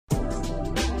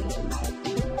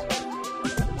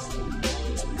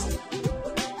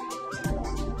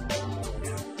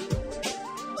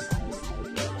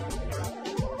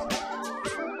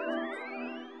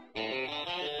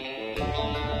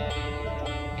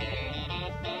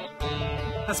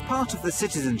As part of the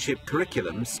citizenship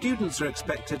curriculum, students are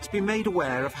expected to be made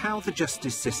aware of how the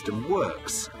justice system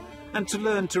works and to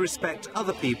learn to respect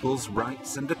other people's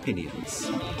rights and opinions.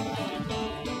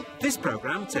 This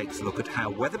programme takes a look at how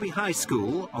Wetherby High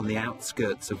School, on the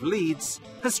outskirts of Leeds,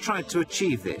 has tried to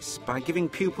achieve this by giving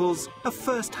pupils a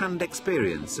first-hand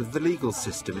experience of the legal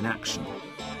system in action.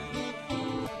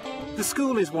 The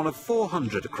school is one of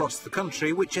 400 across the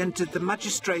country which entered the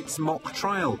Magistrates Mock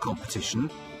Trial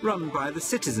competition run by the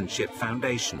Citizenship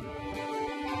Foundation.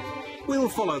 We'll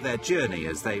follow their journey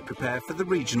as they prepare for the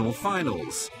regional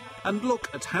finals and look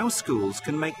at how schools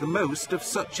can make the most of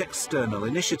such external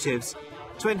initiatives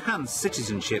to enhance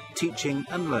citizenship teaching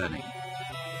and learning.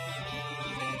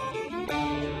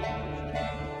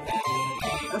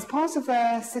 As part of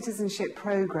their citizenship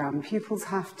programme, pupils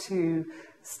have to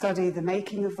study the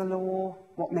making of the law,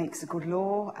 what makes a good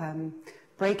law,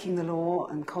 breaking the law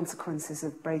and consequences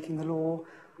of breaking the law.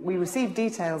 We received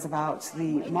details about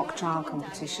the mock trial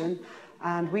competition,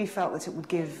 and we felt that it would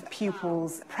give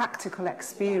pupils practical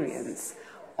experience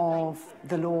of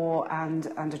the law and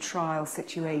a trial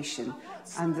situation,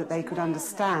 and that they could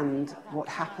understand what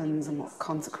happens and what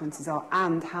consequences are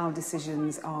and how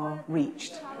decisions are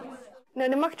reached. Now,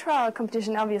 the mock trial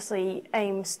competition obviously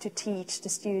aims to teach the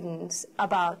students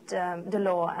about the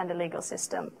law and the legal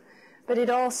system, but it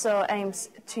also aims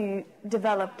to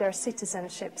develop their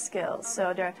citizenship skills,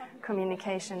 so their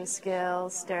communication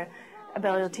skills, their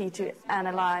ability to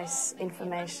analyse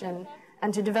information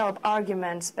and to develop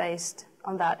arguments based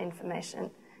on that information,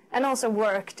 and also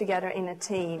work together in a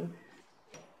team.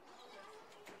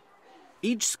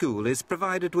 Each school is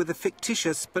provided with a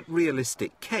fictitious but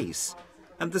realistic case,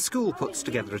 and the school puts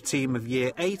together a team of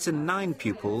Year 8 and 9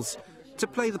 pupils to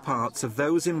play the parts of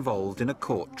those involved in a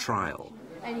court trial.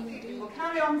 We'll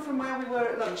carry on from where we were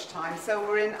at lunchtime, so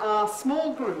we're in our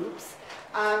small groups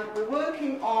and we're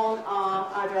working on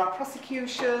either our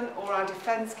prosecution or our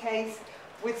defence case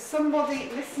with somebody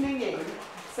listening in,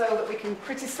 so that we can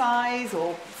criticise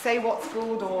or say what's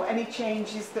good or any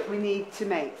changes that we need to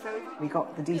make. We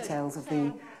got the details of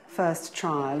the first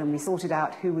trial and we sorted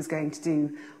out who was going to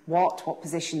do what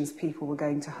positions people were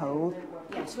going to hold.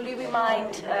 Yes, will you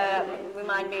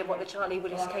remind me of what the Charlie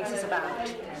Willis case is about?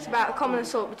 It's about a common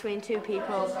assault between two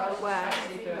people where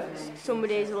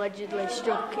somebody is allegedly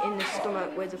struck in the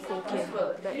stomach with a poking,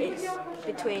 but it's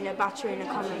between a battery and a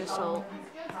common assault,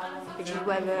 which is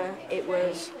whether it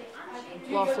was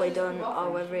lawfully done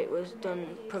or whether it was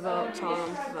done provoked or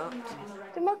unprovoked.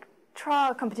 The mock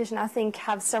trial competition, I think,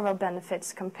 have several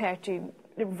benefits compared to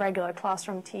the regular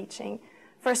classroom teaching.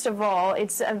 First of all,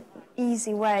 it's an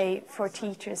easy way for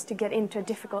teachers to get into a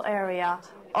difficult area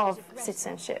of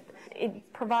citizenship.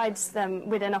 It provides them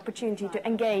with an opportunity to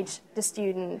engage the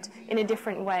student in a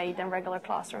different way than regular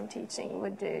classroom teaching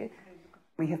would do.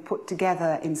 We have put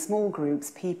together in small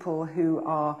groups people who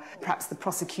are perhaps the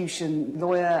prosecution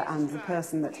lawyer and the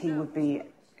person that he would be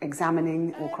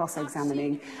examining or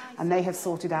cross-examining, and they have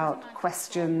sorted out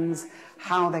questions,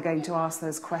 how they're going to ask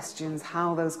those questions,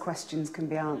 how those questions can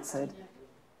be answered.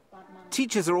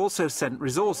 Teachers are also sent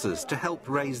resources to help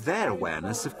raise their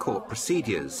awareness of court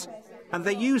procedures, and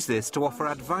they use this to offer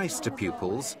advice to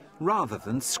pupils rather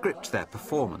than script their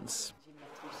performance.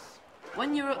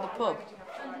 When you were at the pub,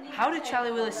 how did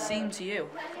Charlie Willis seem to you?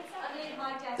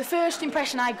 The first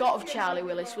impression I got of Charlie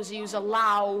Willis was he was a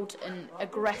loud and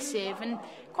aggressive and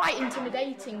quite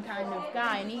intimidating kind of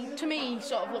guy, and he, to me,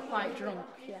 sort of looked quite drunk.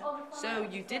 Yeah. So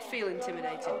you did feel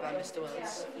intimidated by Mr.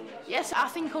 Willis? Yes, I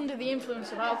think under the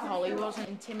influence of alcohol he was an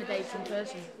intimidating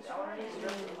person. Is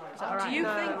that all right? Do you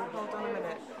think... Hold on a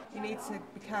minute. You need to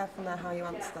be careful now how you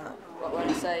answer that. What would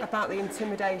I say? About the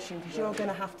intimidation, because you're going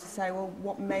to have to say, well,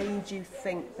 what made you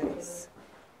think this?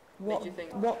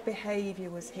 What behaviour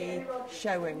was he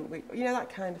showing? You know, that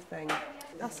kind of thing.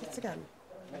 Ask it again.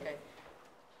 Okay.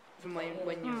 From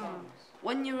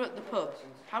when you were at the pub,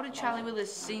 how did Charlie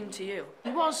Willis seem to you? He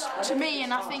was, to me,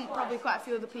 and I think probably quite a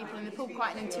few other people in the pub,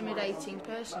 quite an intimidating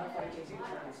person.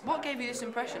 What gave you this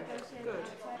impression? Good.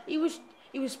 He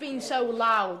was being so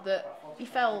loud that he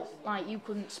felt like you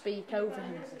couldn't speak over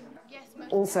him.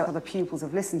 Also, other pupils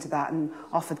have listened to that and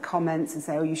offered comments and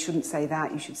say, oh, you shouldn't say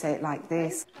that, you should say it like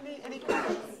this.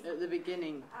 At the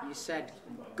beginning, you said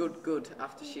good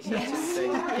after she said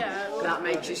something. Yeah. That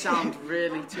makes you sound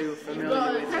really too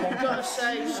familiar with it. You've got to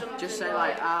say something. Just say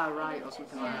like, ah, right, or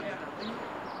something like that.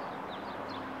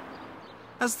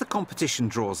 As the competition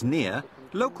draws near,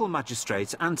 local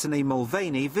magistrate Anthony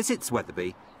Mulvaney visits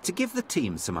Wetherby to give the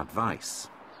team some advice.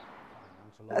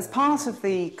 As part of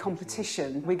the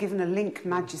competition, we're given a link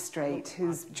magistrate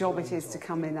whose job it is to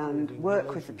come in and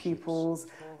work with the pupils,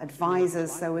 advise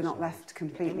us so we're not left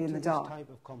completely in the dark.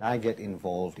 I get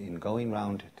involved in going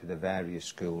round to the various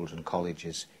schools and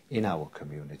colleges in our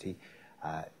community,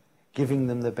 giving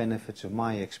them the benefits of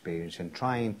my experience and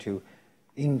trying to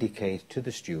indicate to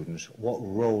the students what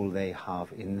role they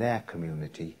have in their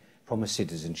community from a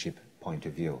citizenship point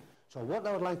of view. So what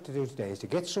I would like to do today is to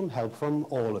get some help from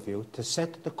all of you to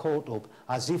set the court up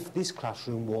as if this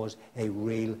classroom was a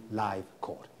real live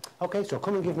court. OK, so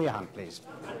come and give me a hand, please.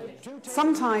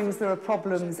 Sometimes there are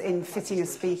problems in fitting a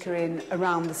speaker in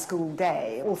around the school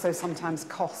day. Also, sometimes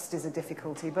cost is a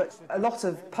difficulty, but a lot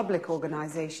of public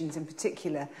organisations in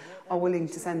particular are willing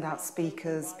to send out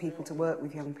speakers, people to work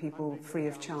with young people free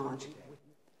of charge.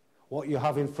 What you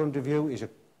have in front of you is a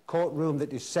courtroom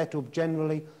that is set up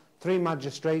generally 3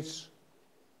 magistrates,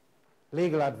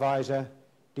 legal advisor,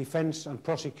 defence and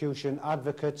prosecution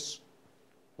advocates,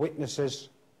 witnesses,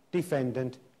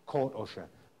 defendant, court usher.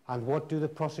 And what do the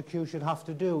prosecution have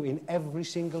to do in every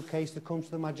single case that comes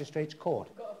to the magistrate's court?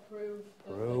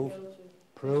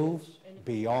 Prove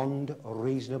beyond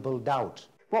reasonable doubt.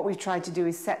 What we've tried to do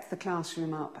is set the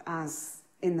classroom up as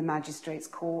in the magistrate's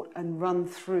court and run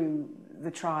through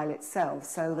the trial itself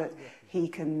so that he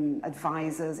can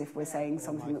advise us if we're saying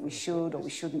something that we should or we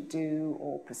shouldn't do,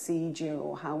 or procedure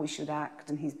or how we should act,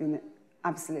 and he's been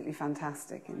absolutely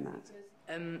fantastic in that.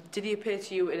 Did he appear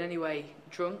to you in any way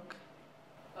drunk?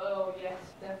 Oh yes,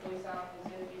 definitely sounds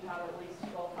as if you'd had at least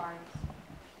 12 pints.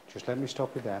 Just let me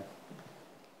stop you there.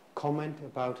 Comment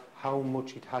about how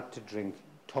much he'd had to drink,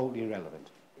 totally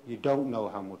irrelevant. You don't know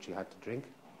how much he had to drink.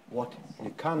 What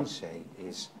you can say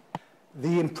is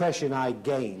the impression I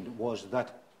gained was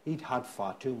that he'd had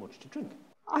far too much to drink.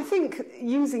 I think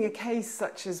using a case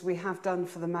such as we have done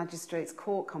for the magistrates'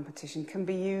 court competition can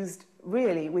be used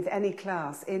really with any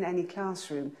class, in any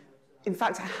classroom. In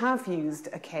fact, I have used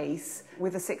a case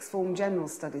with a sixth form general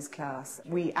studies class.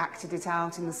 We acted it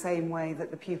out in the same way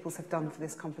that the pupils have done for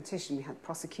this competition. We had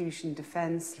prosecution,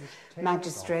 defence,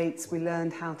 magistrates. We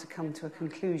learned how to come to a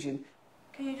conclusion.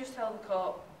 Can you just tell the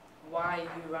court why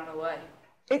you ran away?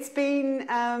 It's been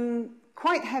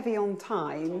quite heavy on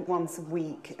time, once a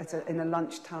week in a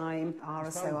lunchtime, hour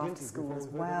or so after school as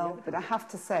well. But I have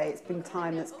to say it's been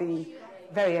time that's been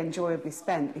very enjoyably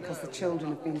spent because the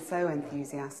children have been so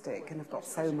enthusiastic and have got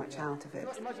so much out of it.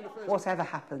 Whatever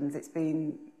happens, it's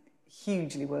been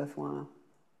hugely worthwhile.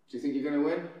 Do you think you're going to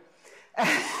win?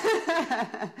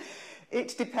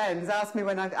 It depends. Ask me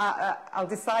when I'll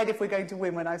decide if we're going to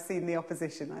win when I've seen the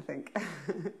opposition, I think.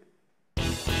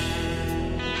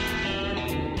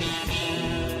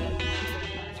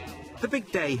 The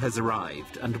big day has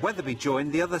arrived, and Wetherby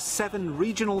joined the other 7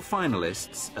 regional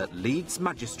finalists at Leeds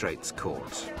Magistrates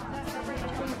Court. I've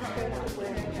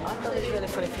got this really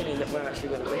funny feeling that we're actually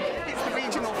going to win. It's the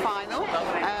regional final.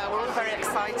 We're all very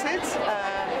excited,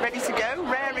 ready to go,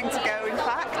 raring to go in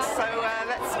fact, so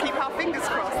let's keep our fingers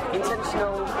crossed.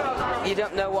 Intentional, you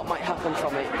don't know what might happen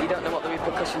from it, you don't know what the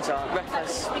repercussions are.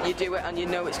 Reckless, you do it and you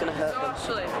know it's going to hurt them.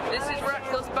 Actually, this is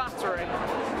reckless battering.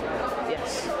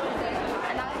 Yes.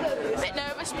 A bit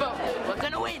nervous, but we're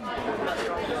going to win.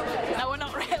 No, we're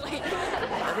not really.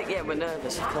 I think, yeah, we're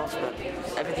nervous, of course, but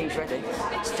everything's ready.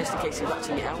 It's just a case of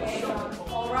acting it out.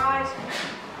 All right.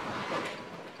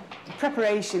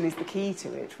 Preparation is the key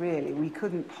to it, really. We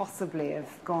couldn't possibly have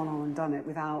gone on and done it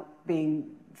without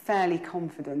being fairly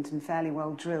confident and fairly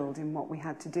well drilled in what we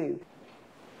had to do.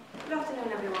 Good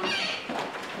afternoon, everyone.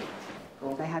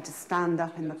 They had to stand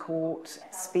up in the court,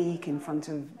 speak in front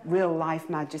of real-life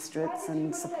magistrates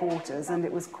and supporters, and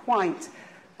it was quite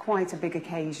a big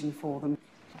occasion for them.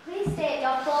 Please state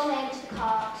your full name to the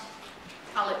court.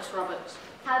 Alex Roberts.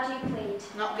 How do you plead?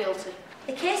 Not guilty.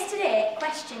 The case today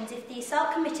questions if the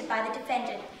assault committed by the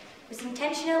defendant was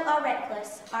intentional or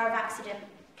reckless or of accident.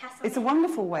 It's a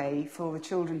wonderful way for the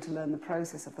children to learn the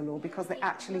process of the law because they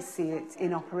actually see it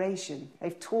in operation.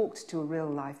 They've talked to a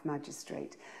real-life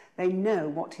magistrate. They know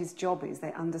what his job is,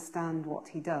 they understand what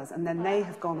he does, and then they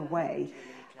have gone away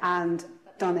and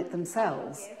done it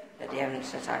themselves. That the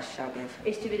evidence that I shall give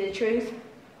Is to be the truth,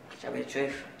 shall be the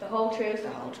truth, the whole truth, the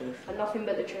whole truth, and nothing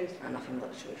but the truth. and nothing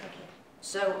but the truth.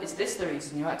 So, is this the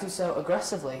reason you acted so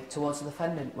aggressively towards the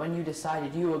defendant when you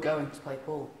decided you were going to play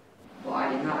pool? Well,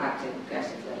 I did not act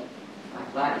aggressively.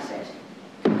 Like Vladdy said,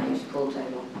 I used a pool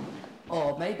table.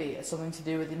 Or maybe it's something to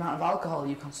do with the amount of alcohol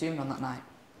you consumed on that night.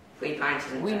 3 pints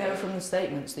isn't We know from the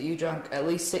statements that you drank at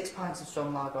least 6 pints of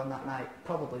strong lager on that night,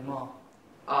 probably more.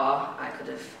 Or I could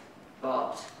have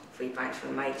bought 3 pints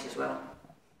from a mate as well.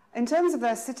 In terms of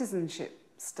their citizenship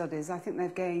studies, I think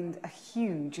they've gained a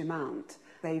huge amount.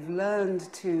 They've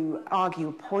learned to argue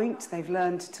a point, they've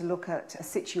learned to look at a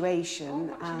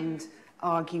situation and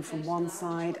argue from one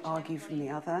side, argue from the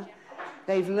other.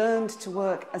 They've learned to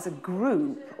work as a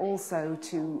group also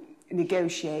to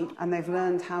negotiate, and they've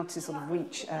learned how to sort of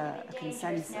reach a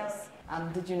consensus.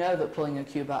 And did you know that pulling a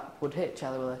cue back would hit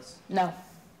Charlie Willis? No.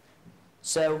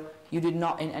 So you did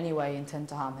not in any way intend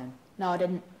to harm him? No, I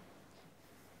didn't.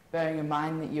 Bearing in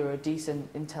mind that you're a decent,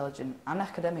 intelligent and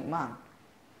academic man,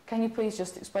 can you please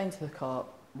just explain to the court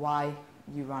why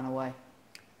you ran away?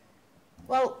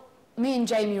 Well, me and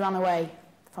Jamie ran away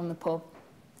from the pub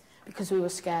because we were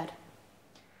scared.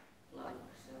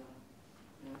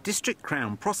 District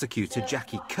Crown Prosecutor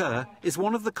Jackie Kerr is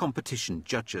one of the competition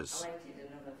judges.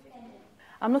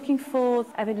 I'm looking for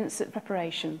evidence of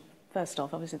preparation, first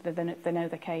off. Obviously, they know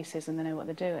the cases and they know what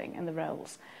they're doing and the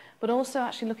roles. But also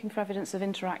actually looking for evidence of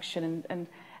interaction and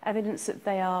evidence that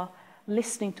they are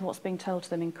listening to what's being told to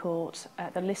them in court,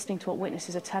 they're listening to what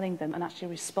witnesses are telling them and actually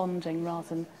responding rather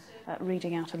than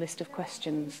reading out a list of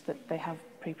questions that they have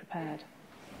pre-prepared.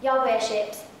 Your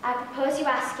Worships, I propose you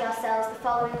ask yourselves the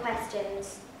following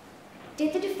questions.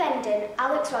 Did the defendant,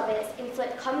 Alex Roberts,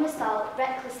 inflict common assault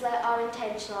recklessly or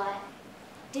intentionally?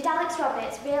 Did Alex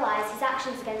Roberts realise his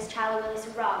actions against Charlie Willis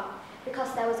were wrong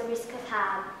because there was a risk of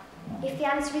harm? If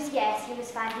the answer is yes, you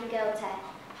must find him guilty.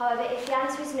 However, if the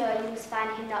answer is no, you must find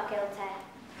him not guilty.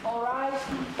 All right?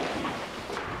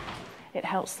 It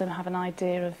helps them have an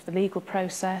idea of the legal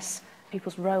process,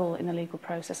 people's role in the legal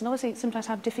process, and obviously sometimes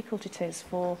how difficult it is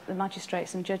for the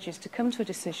magistrates and judges to come to a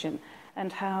decision,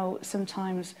 and how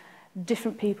sometimes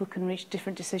different people can reach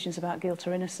different decisions about guilt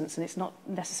or innocence, and it's not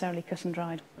necessarily cut and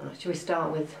dried. Should we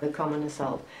start with the common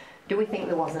assault? Do we think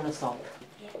there was an assault?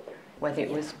 Yeah. Whether it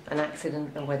was an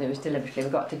accident or whether it was deliberately,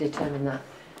 we've got to determine that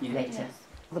later.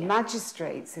 The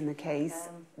magistrates in the case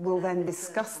will then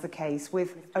discuss the case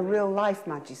with a real-life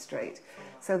magistrate.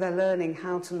 So they're learning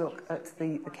how to look at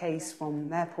the case from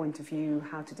their point of view,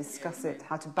 how to discuss it,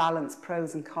 how to balance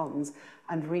pros and cons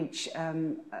and reach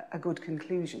a good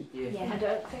conclusion. I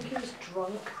don't think he was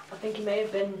drunk. I think he may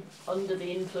have been under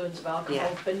the influence of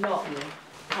alcohol, but not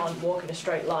can't walk in a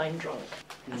straight line drunk.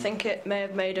 I think it may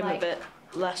have made him a bit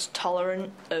less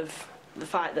tolerant of the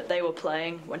fact that they were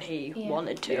playing when he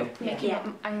wanted to. Make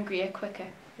him angrier quicker.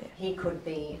 He could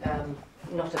be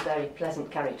not a very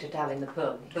pleasant character to have in the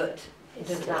pub, but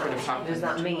does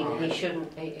that mean he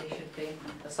should be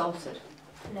assaulted?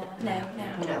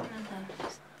 No.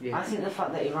 I think the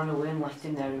fact that he ran away and left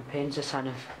him there in pain is a sign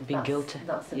of being guilty.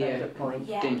 That's a very good point.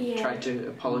 Didn't try to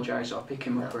apologise or pick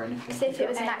him up or anything. Because if it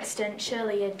was an accident,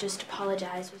 surely you'd just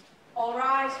apologise. All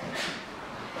right.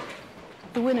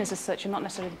 The winners as such are not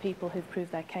necessarily the people who've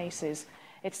proved their cases.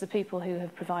 It's the people who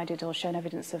have provided or shown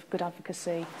evidence of good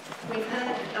advocacy. We've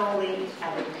heard all the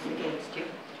evidence against you.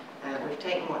 We've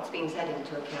taken what's been said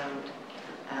into account,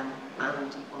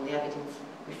 and on the evidence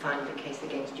we find the case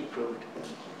against you proved.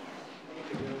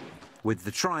 With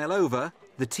the trial over,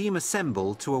 the team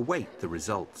assembled to await the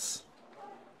results.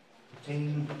 The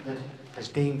team that is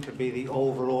deemed to be the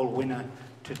overall winner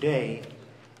today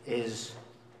is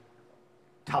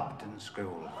Topton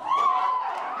School.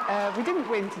 We didn't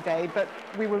win today, but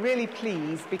we were really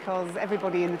pleased because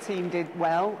everybody in the team did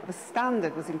well. The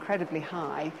standard was incredibly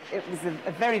high. It was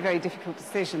a very, very difficult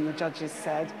decision, the judges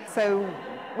said. So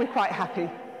we're quite happy.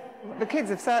 The kids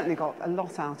have certainly got a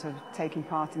lot out of taking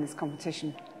part in this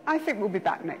competition. I think we'll be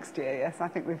back next year, yes. I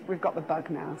think we've got the bug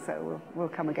now, so we'll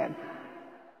come again.